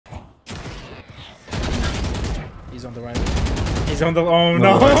He's on the right. He's on the. Oh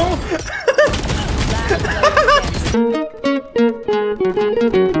no!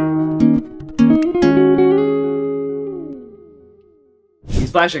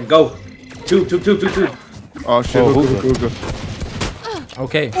 He's flashing. Go. Two. Oh shit! Hookah.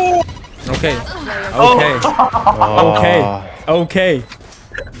 Okay. Okay. Okay.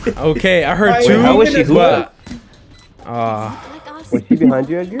 Okay. I heard two. How was she hookah? Was she behind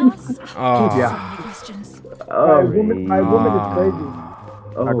you again? Yeah. My woman is crazy.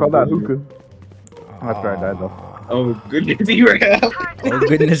 I call that hookah. After I died though. Oh goodness, you were out. Oh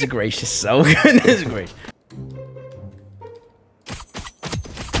goodness gracious. Oh goodness gracious.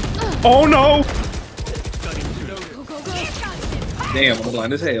 Oh no! Damn, I'm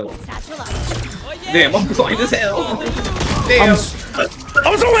blind as hell. Damn, I'm blind as hell. Damn. I'm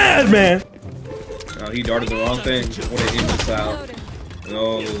so mad, man. Oh, he darted the wrong thing. What an imbecile.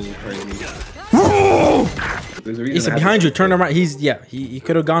 Oh, crazy. There's a reason Issa, behind you. Turn around. He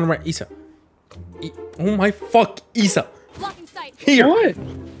could have gone right. Issa. Oh my fuck, Issa. Here. What?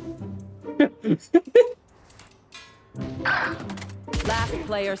 Last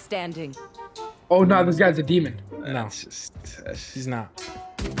player standing. Oh no, this guy's a demon. No, he's not.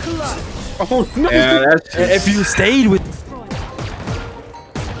 Oh no! Yeah, that's If you stayed with.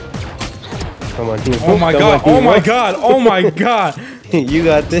 Come on, team. Oh my god! Oh my god! Oh my god! You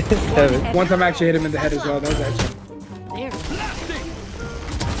got this, Kevin. One time I actually hit him in the head as well. That was actually.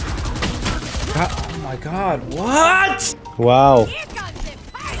 Oh my god! What? Wow.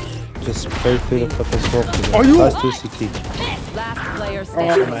 Just spray through the fucking smoke. Are you? Last two CT. Last player I'm so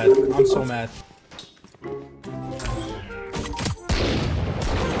standing. mad. I'm so mad.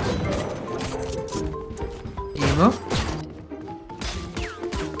 Emo?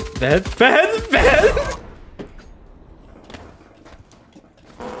 Fed.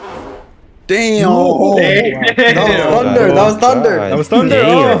 Damn. Oh, That was thunder. That was thunder.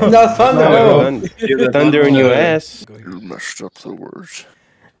 Oh. That was thunder. Oh. Thunder in your ass. You messed up the words.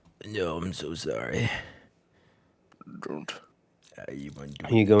 No, I'm so sorry. Don't. You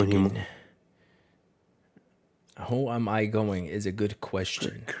Here you go, Hemo. Who am I going is a good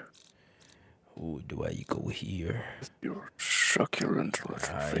question. Who do I go here? Your succulent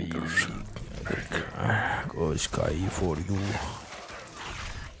little fingers. Go Sky for you.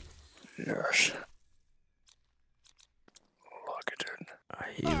 Yes. Lock it in.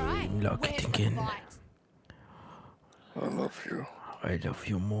 I will lock it again. I love you. I love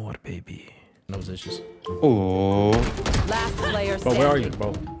you more, baby. Nose issues. Oh. Last player Bro, standing. where are you,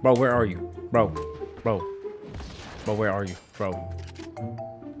 bro? Bro, where are you? Bro, where are you, bro?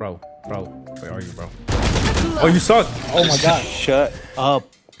 Bro, where are you, bro? Oh, you suck! Oh my god, Shut up.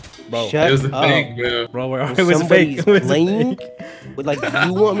 bro. Shut it was a up. fake, bro. Bro, where are you? It was a fake. Somebody's It was a playing. fake. But like,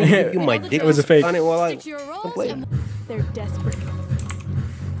 you want me to give you my dick? It was a fake. On it while I Stick to your roles play. and they're desperate.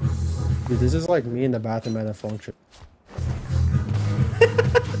 Dude, this is like me in the bathroom at a function.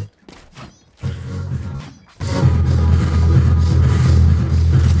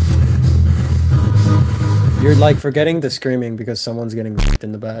 You're like forgetting the screaming because someone's getting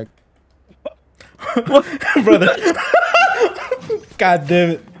in the back. Brother. God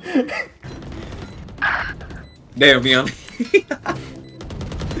damn it. Damn, Leon.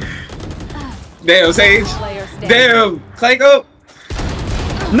 Damn, Sage. Player standing. Damn, Clanko.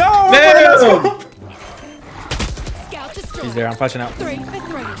 No! Damn. Scout destroyed. He's there, I'm flashing out. 3 for 3.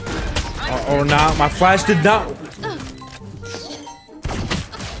 Oh, nah, my flash did not.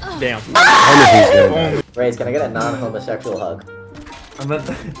 Damn. Raze, can I get a non-homosexual hug? I'm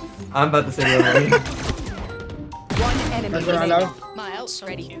about to say that. One enemy That's what I remaining. know. My ult's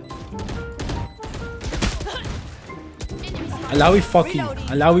ready. Allow me fuck you.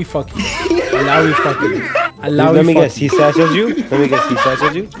 Allow me fuck you. Allow me fuck you. Allow Let me fuck guess, he satcheled you? Let me guess, he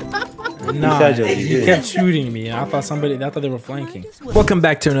satcheled you? Nah, He he kept shooting me. I thought they were flanking. Welcome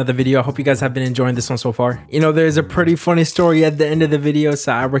back to another video. I hope you guys have been enjoying this one so far. You know, there's a pretty funny story at the end of the video,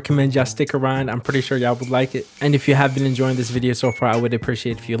 so I recommend y'all stick around. I'm pretty sure y'all would like it. And if you have been enjoying this video so far, I would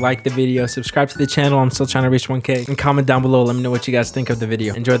appreciate if you like the video, subscribe to the channel. I'm still trying to reach 1K. And comment down below. Let me know what you guys think of the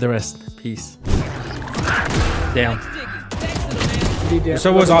video. Enjoy the rest. Peace. Damn.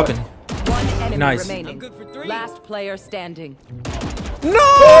 So what's open? One enemy Nice. remaining. Last player standing. No!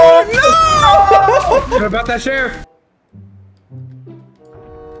 No! What about that sheriff?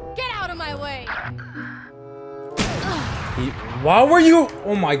 Get out of my way. Why were you?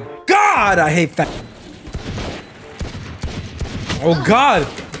 Oh my god! I hate that. Oh god!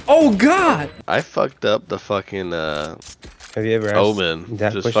 Oh god! I fucked up the fucking Have you ever asked Omen.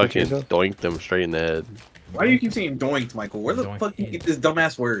 that Just question to fucking yourself? doinked them straight in the head. Why do you keep saying doinked, Michael? Where the fuck do you get this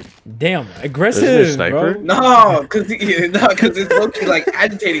dumbass word? Damn, aggressive, bro. No, because it's low-key like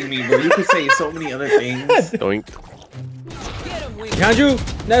agitating me, bro. You can say so many other things. Doink. Behind you,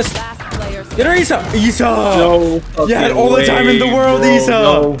 Nest. Last player Get her, Issa. Issa. No fucking You had all the time in the world, bro. Issa.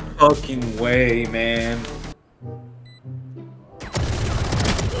 No fucking way, man.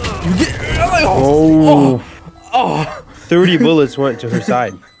 You get. Oh. 30 bullets went to her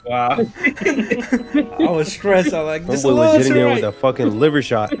side. Wow. I was stressed. I was like, this Homeboy was hitting her right. with a fucking liver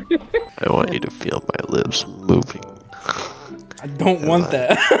shot. I want you to feel my lips moving. I don't want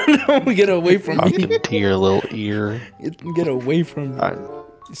that. Don't get away from me. Talking to your little ear. Get away from me.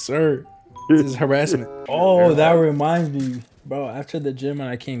 Sir. This is harassment. Oh, that reminds me. Bro, after the gym when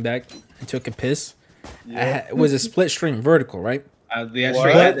I came back and took a piss, it was a split stream vertical, right? Yeah,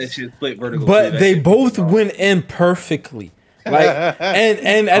 straight had that shit split vertical. But they both went in perfectly. Like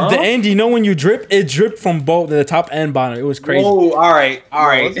and at the end, you know when you drip, it dripped from both the top and bottom. It was crazy. Oh, all right.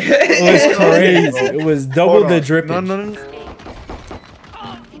 It was crazy. It was double the dripping. No.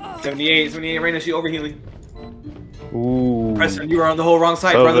 78, Raina, she overhealing. Ooh. Preston, you were on the whole wrong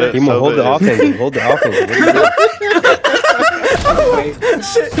side, brother. Timo, hold the offense. Hold the offense.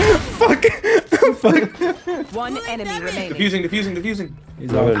 Fuck. One enemy remaining. Defusing.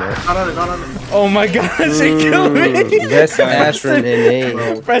 He's not on it. Oh my gosh, he killed me. Yes, Astron and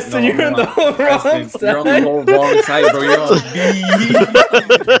A. Preston, you're on the whole wrong side. You're on the whole wrong side, bro. You're on B.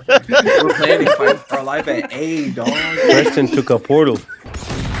 We're planning fight for our life at A, dog. Preston took a portal.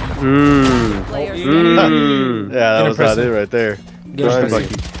 Yeah, that was not it right there.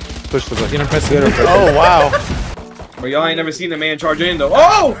 Push the button. Oh, wow. Bro, y'all ain't never seen a man charge in, though.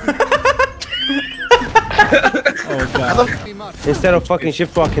 Oh! Oh, God. Instead of fucking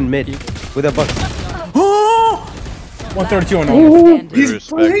shift walking mid with a button. 132 on all.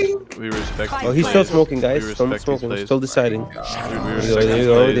 We respect. Oh, he's still smoking, guys. Still smoking. Still deciding.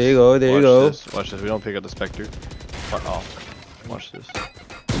 There you go. Watch this. We don't pick up the Spectre. Oh, watch this.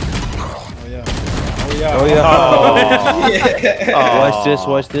 Oh yeah.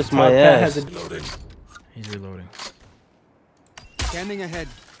 Watch this, my ass. He's reloading. Standing ahead.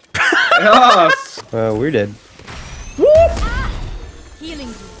 We're dead.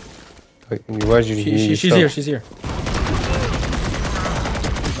 Healing. Where's you? She's here.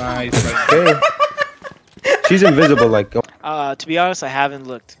 Nice. Okay. She's invisible, like. To be honest, I haven't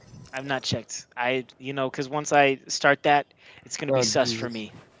looked. I've not checked. Because once I start that, it's gonna be sus for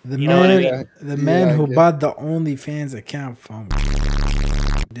me. The you know what I mean? The man who bought the OnlyFans account from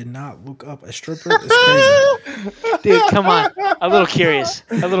did not look up a stripper. It's crazy. Dude, come on. A little curious.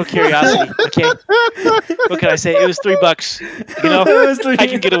 A little curiosity. Okay. What can I say? It was $3. You know, I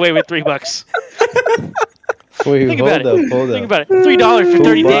can get away with $3. Wait, Think hold about up. Think about it. $3 for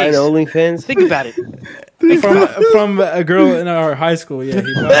 30 days. OnlyFans? Think about it. From a girl in our high school, yeah,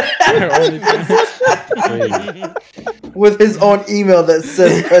 he bought her OnlyFans. With his own email that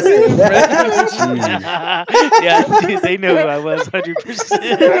says Preston. Yeah, dude, they know who I was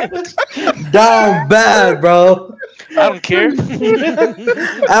 100%. Down bad, bro. I don't care.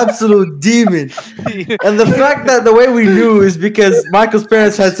 Absolute demon. And the fact that the way we knew is because Michael's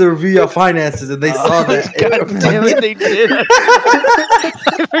parents had to review your finances and they saw that. God damn it, they did. I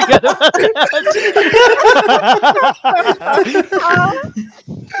forgot about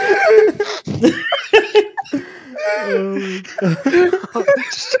Oh,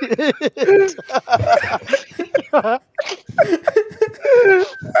 shit.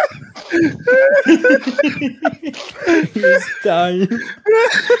 He's dying.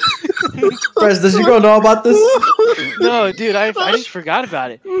 Press, does she go know about this? No, dude, I just forgot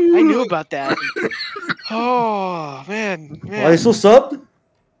about it. I knew about that. Oh, man. Are you still subbed?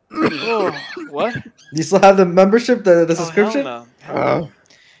 Oh, what? Do you still have the membership, the subscription? Hell no.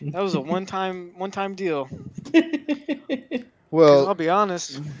 That was a one-time deal. Well, I'll be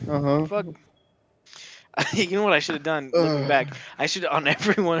honest. Fuck. You know what I should have done? Looking back, I should on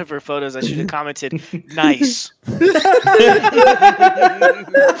every one of her photos. I should have commented, "Nice." Good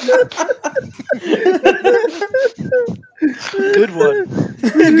one.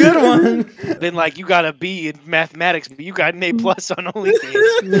 Good one. Been like, you got a B in mathematics, but you got an A+ on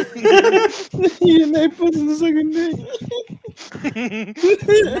OnlyFans. you an A+ in the second day.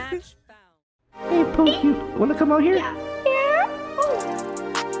 Match found. Hey, Pokey, wanna come out here? Yeah.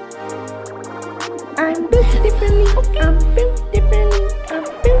 I'm built differently. I'm built differently. I'm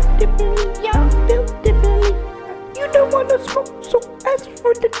built differently. I'm built differently. You don't wanna smoke, so ask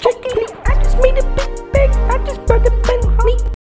for the chicken. I just made it.